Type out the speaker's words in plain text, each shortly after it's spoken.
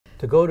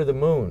To go to the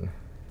moon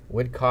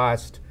would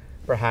cost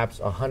perhaps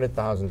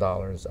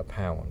 $100,000 a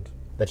pound.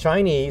 The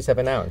Chinese have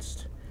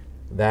announced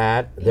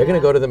that they're going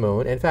to go to the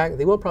moon. In fact,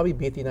 they will probably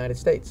beat the United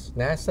States.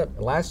 NASA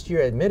last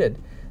year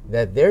admitted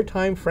that their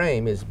time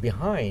frame is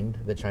behind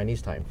the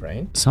Chinese time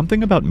frame.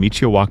 Something about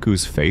Michio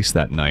Kaku's face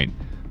that night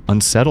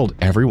unsettled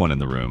everyone in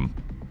the room.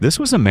 This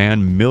was a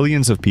man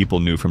millions of people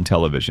knew from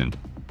television.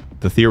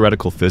 The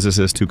theoretical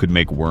physicist who could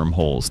make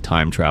wormholes,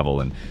 time travel,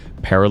 and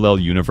parallel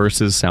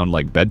universes sound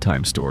like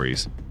bedtime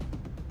stories.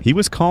 He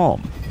was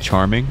calm,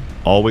 charming,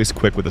 always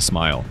quick with a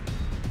smile.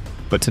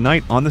 But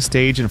tonight, on the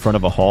stage in front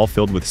of a hall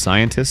filled with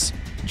scientists,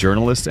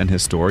 journalists, and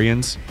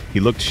historians,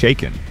 he looked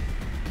shaken.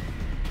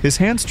 His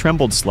hands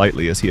trembled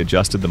slightly as he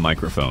adjusted the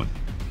microphone.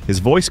 His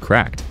voice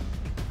cracked,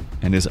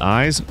 and his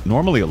eyes,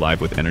 normally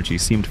alive with energy,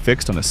 seemed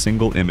fixed on a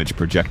single image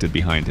projected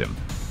behind him.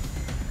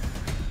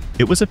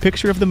 It was a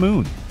picture of the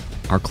moon,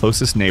 our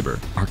closest neighbor,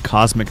 our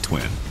cosmic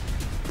twin.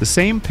 The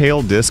same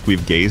pale disk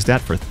we've gazed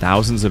at for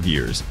thousands of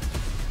years.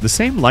 The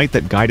same light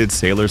that guided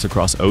sailors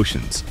across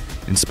oceans,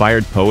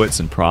 inspired poets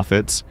and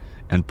prophets,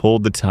 and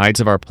pulled the tides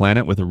of our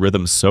planet with a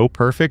rhythm so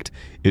perfect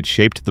it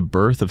shaped the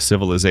birth of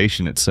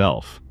civilization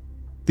itself.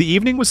 The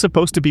evening was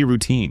supposed to be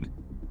routine.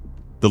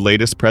 The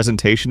latest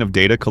presentation of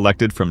data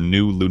collected from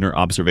new lunar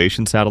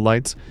observation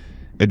satellites,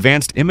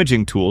 advanced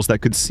imaging tools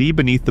that could see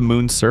beneath the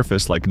moon's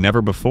surface like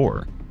never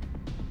before.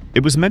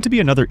 It was meant to be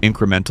another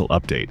incremental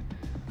update,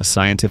 a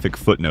scientific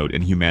footnote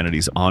in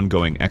humanity's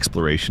ongoing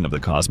exploration of the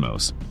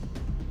cosmos.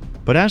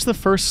 But as the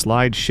first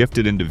slide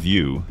shifted into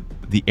view,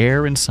 the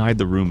air inside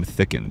the room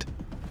thickened.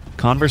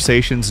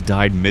 Conversations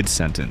died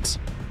mid-sentence.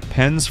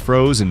 Pens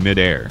froze in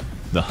mid-air.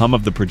 The hum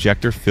of the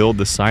projector filled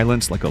the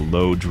silence like a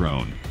low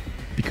drone.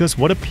 Because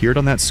what appeared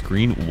on that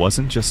screen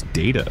wasn't just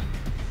data.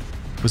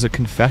 It was a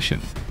confession.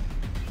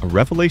 A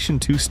revelation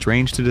too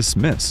strange to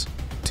dismiss,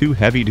 too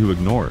heavy to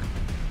ignore.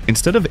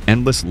 Instead of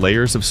endless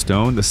layers of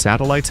stone, the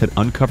satellites had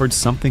uncovered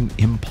something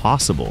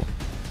impossible.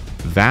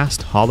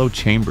 Vast hollow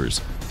chambers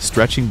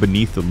stretching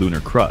beneath the lunar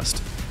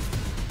crust.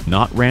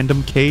 Not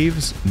random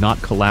caves, not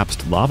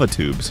collapsed lava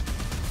tubes.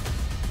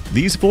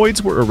 These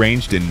voids were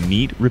arranged in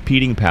neat,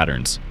 repeating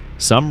patterns,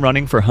 some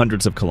running for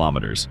hundreds of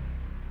kilometers.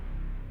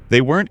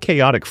 They weren't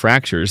chaotic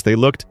fractures, they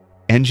looked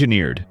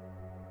engineered.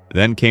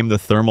 Then came the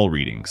thermal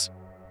readings.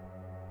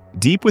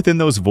 Deep within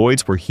those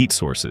voids were heat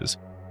sources.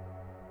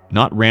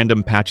 Not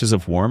random patches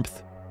of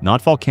warmth,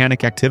 not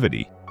volcanic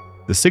activity.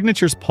 The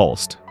signatures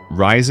pulsed,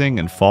 rising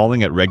and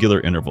falling at regular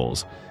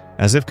intervals,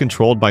 as if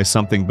controlled by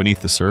something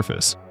beneath the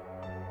surface.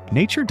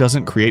 Nature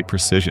doesn't create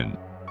precision.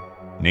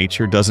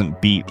 Nature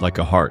doesn't beat like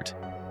a heart.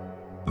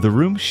 The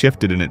room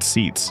shifted in its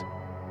seats.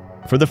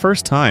 For the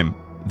first time,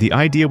 the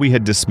idea we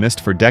had dismissed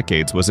for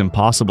decades was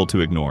impossible to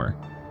ignore.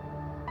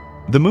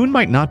 The moon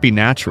might not be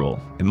natural,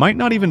 it might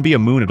not even be a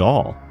moon at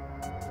all.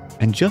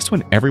 And just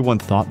when everyone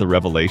thought the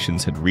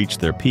revelations had reached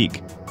their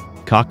peak,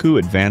 Kaku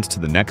advanced to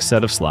the next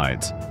set of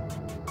slides.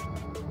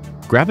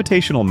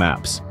 Gravitational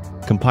maps,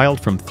 compiled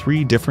from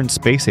 3 different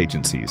space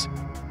agencies.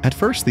 At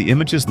first, the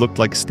images looked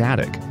like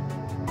static,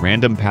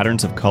 random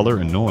patterns of color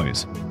and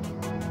noise.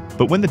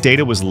 But when the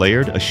data was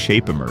layered, a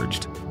shape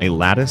emerged, a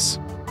lattice,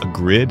 a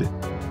grid,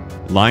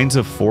 lines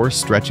of force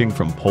stretching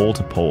from pole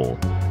to pole,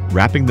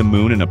 wrapping the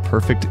moon in a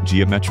perfect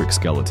geometric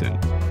skeleton.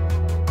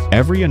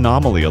 Every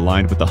anomaly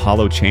aligned with the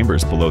hollow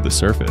chambers below the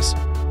surface.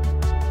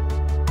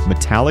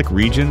 Metallic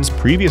regions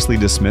previously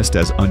dismissed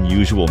as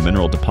unusual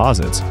mineral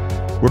deposits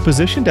were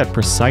positioned at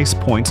precise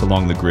points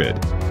along the grid.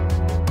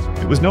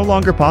 It was no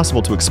longer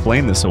possible to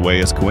explain this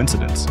away as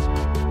coincidence.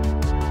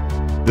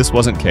 This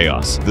wasn't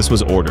chaos, this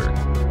was order.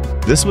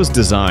 This was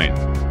design.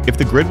 If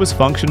the grid was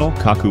functional,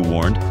 Kaku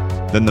warned,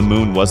 then the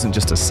moon wasn't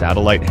just a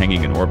satellite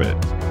hanging in orbit.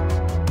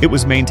 It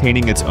was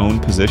maintaining its own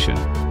position,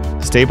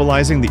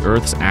 stabilizing the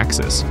Earth's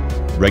axis,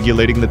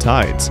 regulating the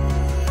tides,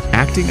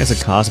 acting as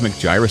a cosmic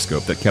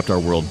gyroscope that kept our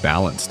world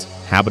balanced,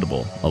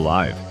 habitable,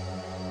 alive.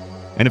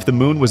 And if the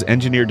moon was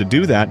engineered to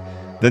do that,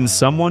 then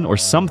someone or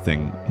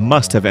something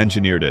must have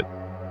engineered it.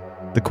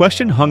 The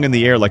question hung in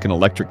the air like an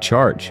electric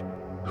charge.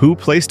 Who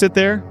placed it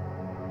there?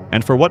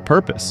 And for what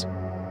purpose?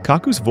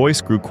 Kaku's voice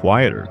grew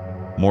quieter,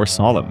 more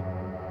solemn,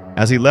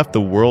 as he left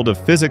the world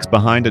of physics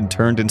behind and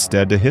turned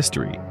instead to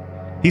history.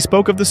 He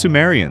spoke of the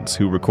Sumerians,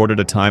 who recorded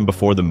a time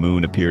before the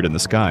moon appeared in the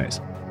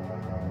skies.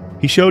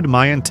 He showed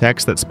Mayan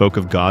texts that spoke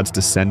of gods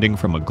descending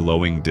from a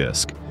glowing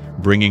disk,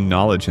 bringing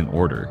knowledge and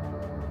order.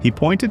 He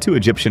pointed to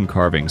Egyptian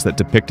carvings that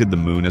depicted the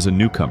moon as a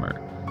newcomer,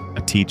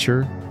 a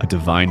teacher, a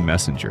divine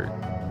messenger.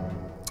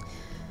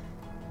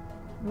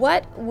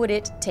 What would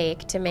it take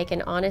to make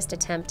an honest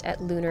attempt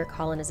at lunar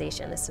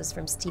colonization? This was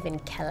from Stephen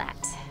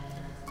Kellett.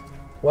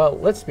 Well,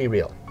 let's be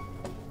real.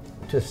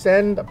 To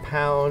send a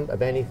pound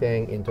of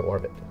anything into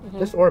orbit,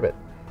 this orbit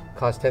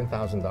costs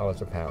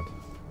 $10,000 a pound.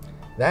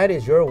 That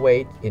is your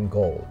weight in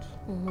gold.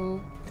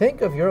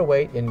 Think of your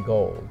weight in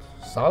gold,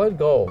 solid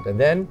gold, and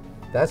then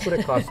that's what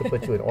it costs to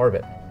put you in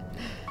orbit.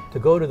 To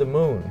go to the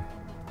moon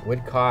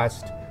would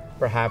cost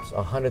perhaps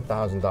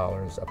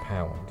 $100,000 a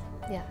pound.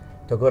 Yeah.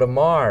 To go to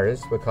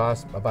Mars would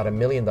cost about $1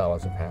 million a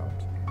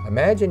pound.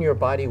 Imagine your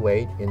body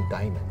weight in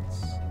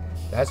diamonds.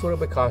 That's what it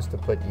would cost to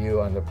put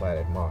you on the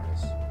planet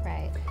Mars.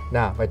 Right.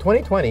 Now, by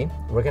 2020,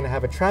 we're going to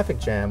have a traffic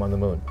jam on the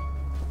moon.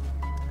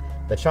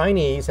 The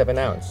Chinese have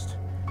announced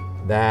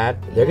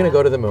that they're going to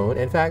go to the moon.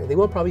 In fact, they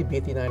will probably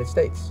beat the United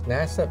States.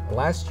 NASA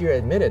last year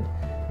admitted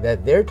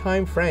that their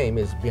time frame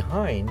is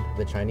behind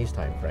the Chinese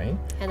time frame.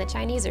 And the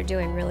Chinese are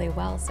doing really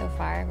well so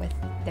far with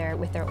their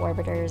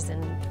orbiters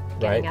and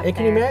getting up And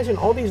can you imagine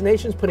all these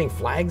nations putting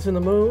flags in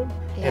the moon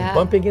and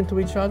bumping into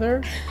each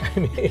other? I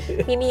mean,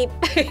 meep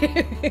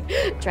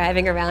meep.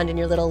 Driving around in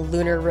your little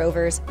lunar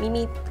rovers.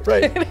 Meep meep.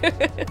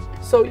 Right.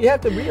 So you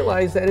have to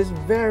realize that it's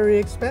very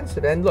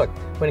expensive. And look,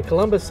 when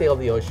Columbus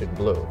sailed the ocean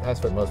blue,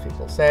 that's what most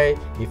people say,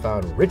 he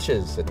found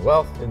riches and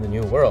wealth in the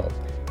New World.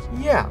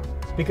 Yeah,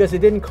 because it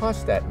didn't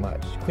cost that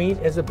much. Queen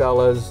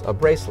Isabella's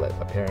bracelet,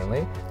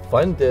 apparently,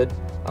 funded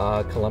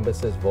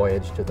Columbus's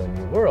voyage to the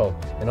New World.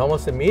 And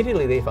almost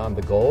immediately they found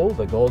the gold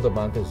of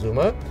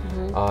Montezuma.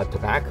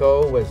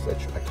 Tobacco was a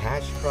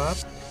cash crop.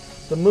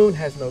 The moon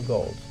has no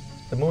gold.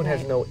 The moon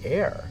has no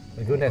air.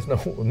 The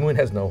moon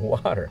has no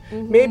water.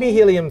 Maybe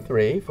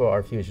helium-3 for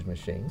our fusion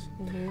machines.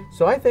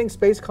 So I think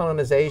space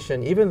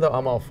colonization, even though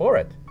I'm all for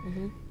it,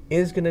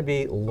 is going to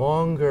be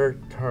longer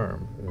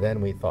term than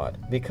we thought.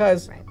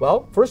 Because,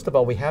 well, first of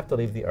all, we have to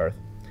leave the Earth.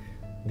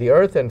 The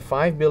Earth in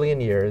 5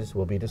 billion years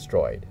will be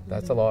destroyed.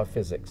 That's the law of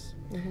physics.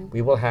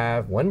 We will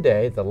have one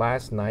day, the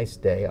last nice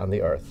day on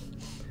the Earth.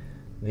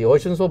 The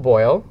oceans will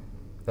boil,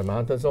 the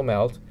mountains will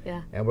melt,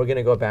 and we're going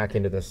to go back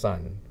into the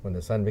sun when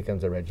the sun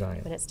becomes a red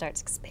giant. When it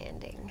starts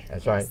expanding.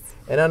 That's right.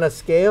 And on a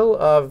scale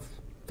of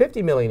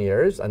 50 million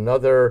years,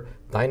 another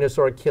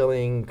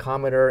dinosaur-killing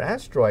comet or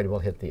asteroid will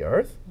hit the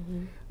Earth.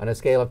 On a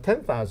scale of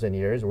 10,000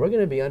 years, we're going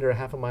to be under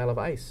half a mile of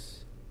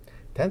ice.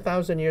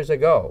 10,000 years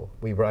ago,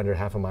 we were under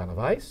half a mile of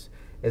ice.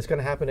 It's going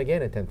to happen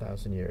again in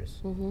 10,000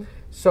 years.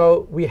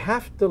 So we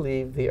have to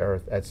leave the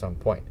Earth at some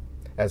point.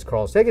 As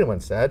Carl Sagan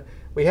once said,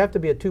 we have to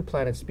be a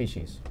two-planet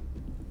species.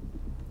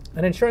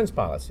 An insurance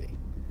policy,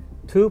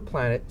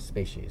 two-planet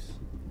species.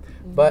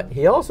 But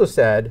he also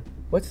said,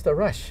 what's the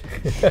rush?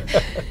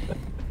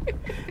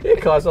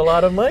 It costs a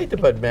lot of money to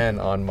put men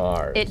on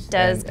Mars. It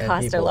does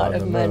cost a lot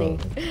of money.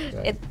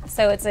 Right.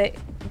 So it's a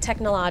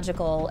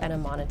technological and a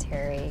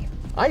monetary.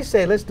 I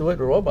say let's do it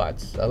with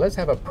robots. Let's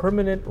have a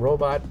permanent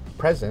robot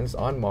presence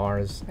on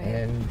Mars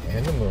and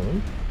the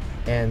moon.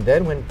 And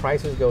then when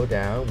prices go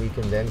down, we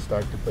can then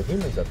start to put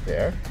humans up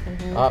there.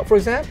 For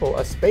example,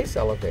 a space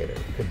elevator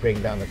could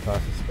bring down the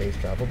cost of space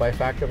travel by a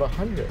factor of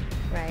 100.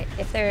 Right.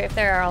 If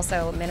there are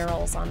also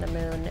minerals on the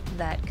moon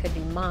that could be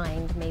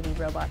mined, maybe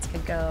robots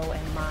could go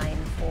and mine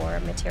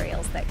for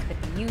materials that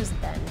could be used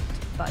then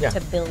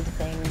to build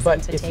things. But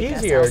and to it's take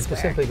easier us to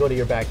simply go to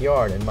your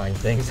backyard and mine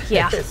things.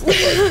 Yeah.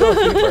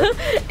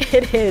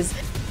 It is.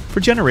 For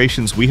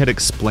generations, we had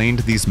explained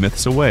these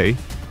myths away.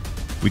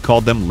 We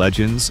called them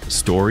legends,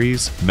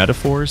 stories,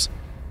 metaphors.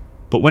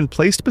 But when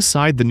placed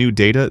beside the new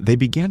data, they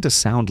began to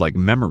sound like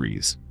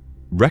memories.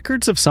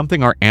 Records of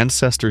something our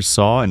ancestors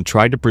saw and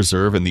tried to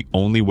preserve in the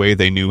only way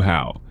they knew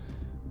how.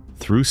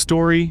 Through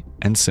story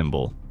and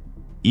symbol.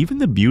 Even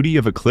the beauty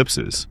of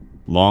eclipses,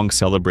 long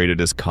celebrated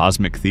as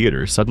cosmic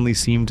theater, suddenly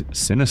seemed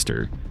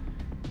sinister.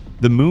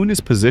 The moon is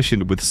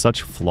positioned with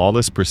such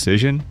flawless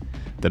precision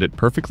that it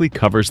perfectly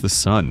covers the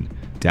sun,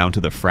 down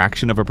to the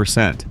fraction of a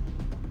percent.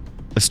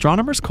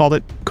 Astronomers call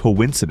it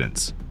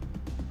coincidence.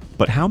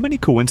 But how many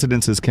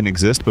coincidences can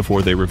exist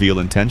before they reveal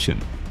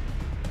intention?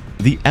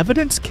 The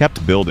evidence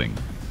kept building.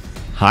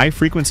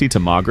 High-frequency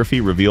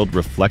tomography revealed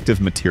reflective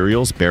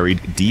materials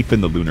buried deep in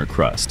the lunar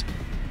crust.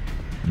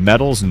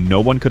 Metals no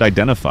one could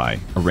identify,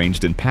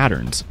 arranged in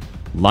patterns,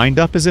 lined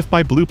up as if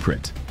by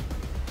blueprint.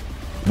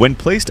 When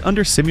placed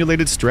under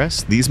simulated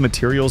stress, these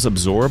materials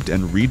absorbed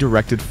and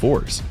redirected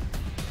force.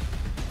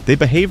 They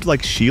behaved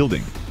like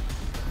shielding,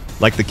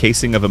 like the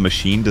casing of a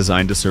machine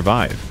designed to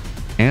survive.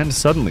 And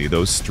suddenly,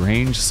 those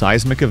strange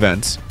seismic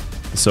events,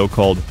 the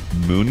so-called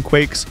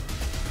moonquakes,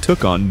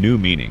 took on new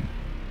meaning.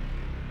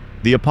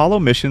 The Apollo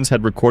missions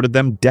had recorded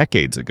them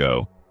decades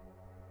ago.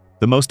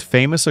 The most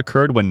famous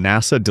occurred when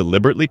NASA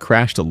deliberately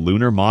crashed a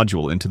lunar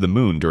module into the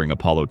moon during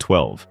Apollo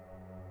 12.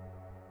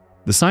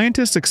 The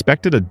scientists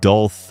expected a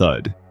dull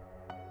thud.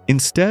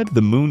 Instead,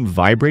 the moon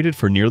vibrated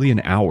for nearly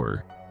an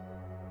hour.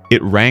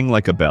 It rang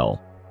like a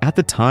bell. At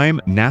the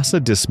time,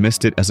 NASA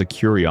dismissed it as a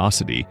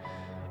curiosity,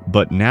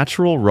 but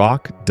natural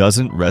rock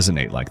doesn't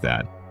resonate like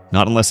that,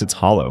 not unless it's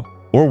hollow,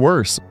 or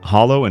worse,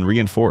 hollow and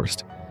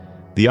reinforced.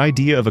 The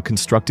idea of a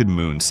constructed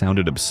moon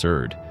sounded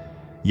absurd,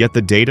 yet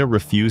the data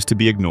refused to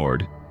be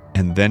ignored,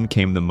 and then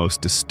came the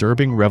most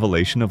disturbing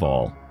revelation of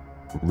all.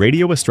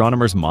 Radio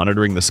astronomers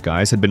monitoring the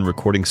skies had been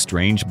recording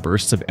strange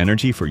bursts of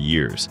energy for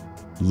years,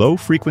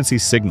 low-frequency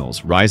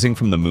signals rising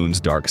from the moon's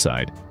dark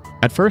side.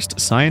 At first,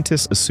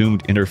 scientists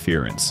assumed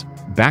interference,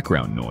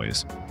 background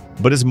noise.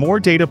 But as more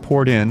data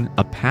poured in,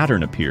 a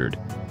pattern appeared.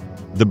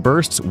 The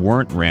bursts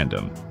weren't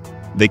random.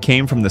 They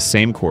came from the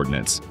same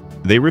coordinates.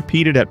 They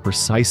repeated at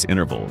precise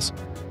intervals.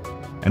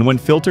 And when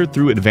filtered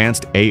through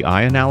advanced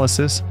AI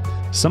analysis,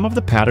 some of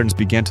the patterns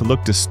began to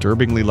look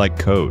disturbingly like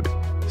code.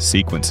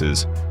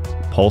 sequences,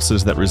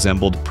 pulses that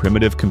resembled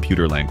primitive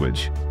computer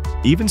language.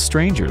 Even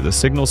stranger, the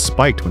signals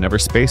spiked whenever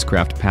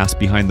spacecraft passed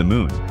behind the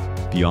moon,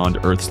 beyond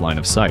Earth's line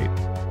of sight.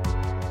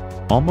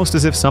 Almost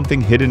as if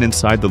something hidden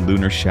inside the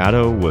lunar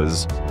shadow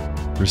was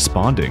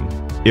responding.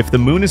 If the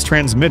moon is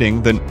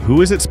transmitting, then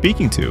who is it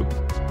speaking to?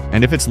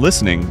 And if it's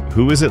listening,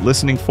 who is it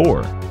listening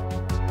for?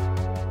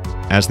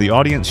 As the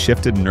audience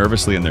shifted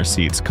nervously in their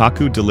seats,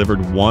 Kaku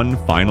delivered one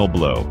final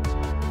blow.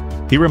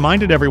 He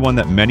reminded everyone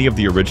that many of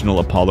the original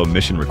Apollo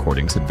mission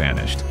recordings had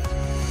vanished.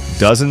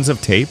 Dozens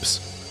of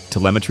tapes,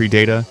 telemetry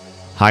data,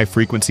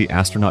 high-frequency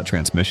astronaut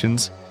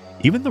transmissions,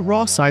 even the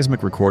raw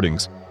seismic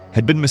recordings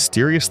had been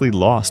mysteriously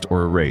lost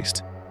or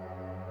erased.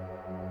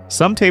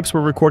 Some tapes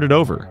were recorded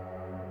over,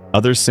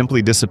 others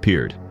simply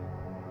disappeared.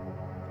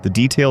 The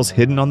details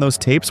hidden on those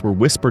tapes were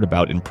whispered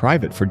about in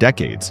private for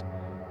decades.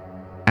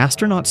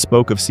 Astronauts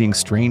spoke of seeing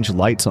strange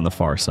lights on the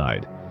far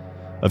side,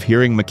 of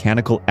hearing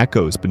mechanical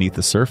echoes beneath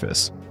the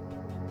surface,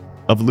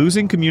 of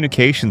losing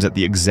communications at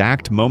the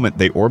exact moment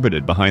they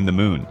orbited behind the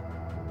moon.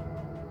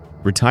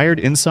 Retired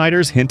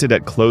insiders hinted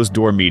at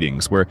closed-door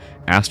meetings where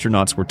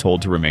astronauts were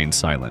told to remain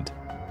silent.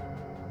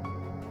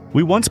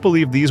 We once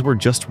believed these were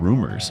just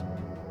rumors,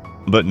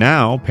 but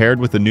now, paired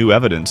with the new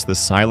evidence, the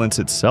silence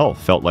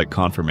itself felt like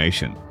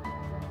confirmation.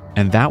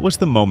 And that was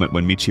the moment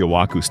when Michio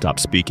Kaku stopped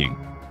speaking.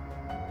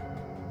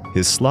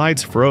 His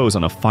slides froze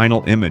on a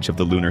final image of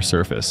the lunar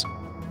surface.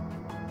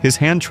 His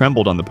hand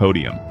trembled on the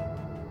podium.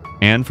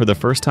 And for the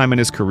first time in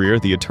his career,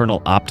 the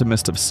eternal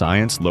optimist of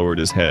science lowered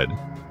his head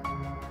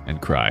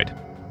and cried.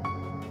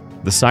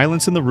 The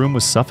silence in the room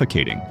was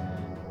suffocating.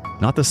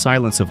 Not the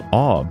silence of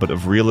awe, but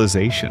of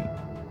realization.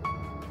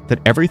 That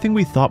everything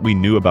we thought we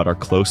knew about our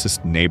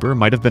closest neighbor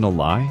might have been a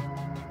lie.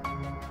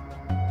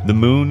 The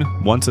moon,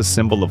 once a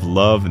symbol of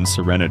love and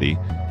serenity,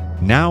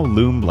 now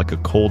loomed like a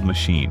cold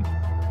machine.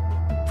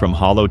 From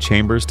hollow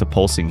chambers to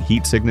pulsing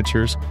heat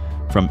signatures,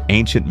 from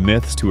ancient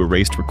myths to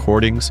erased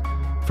recordings,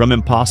 from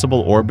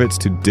impossible orbits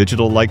to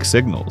digital-like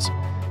signals,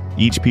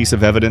 each piece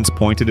of evidence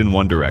pointed in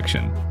one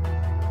direction.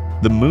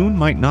 The moon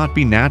might not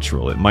be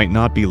natural, it might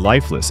not be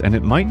lifeless, and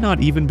it might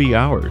not even be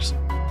ours.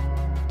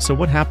 So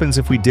what happens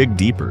if we dig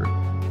deeper?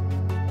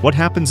 What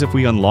happens if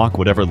we unlock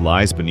whatever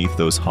lies beneath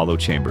those hollow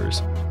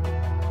chambers?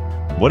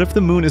 What if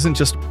the moon isn't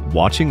just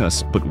watching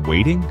us, but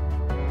waiting?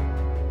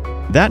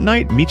 That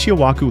night, Michio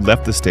Kaku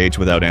left the stage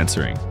without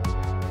answering.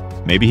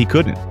 Maybe he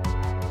couldn't.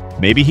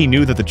 Maybe he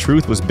knew that the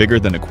truth was bigger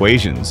than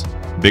equations,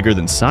 bigger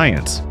than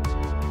science,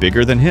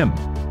 bigger than him.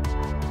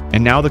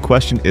 And now the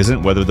question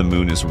isn't whether the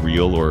moon is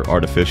real or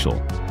artificial.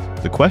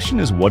 The question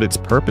is what its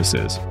purpose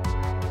is.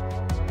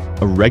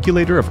 A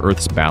regulator of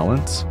Earth's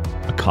balance?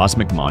 A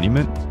cosmic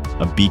monument?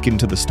 A beacon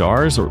to the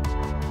stars? Or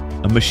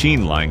a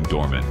machine lying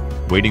dormant,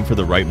 waiting for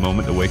the right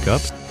moment to wake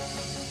up?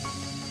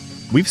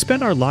 We've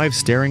spent our lives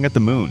staring at the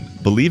moon,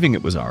 believing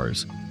it was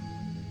ours.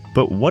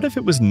 But what if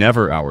it was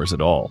never ours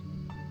at all?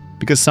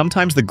 Because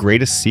sometimes the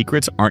greatest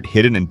secrets aren't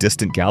hidden in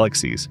distant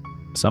galaxies.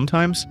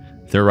 Sometimes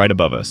they're right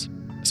above us.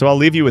 So I'll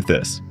leave you with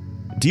this.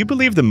 Do you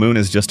believe the moon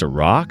is just a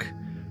rock?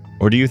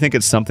 Or do you think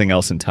it's something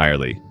else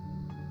entirely?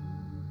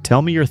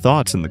 Tell me your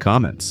thoughts in the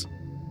comments.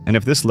 And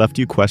if this left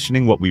you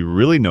questioning what we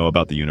really know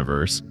about the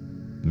universe,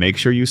 make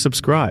sure you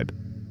subscribe.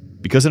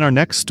 Because in our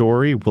next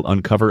story, we'll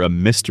uncover a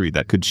mystery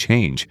that could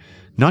change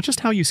not just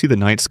how you see the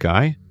night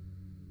sky,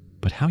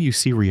 but how you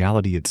see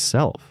reality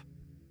itself.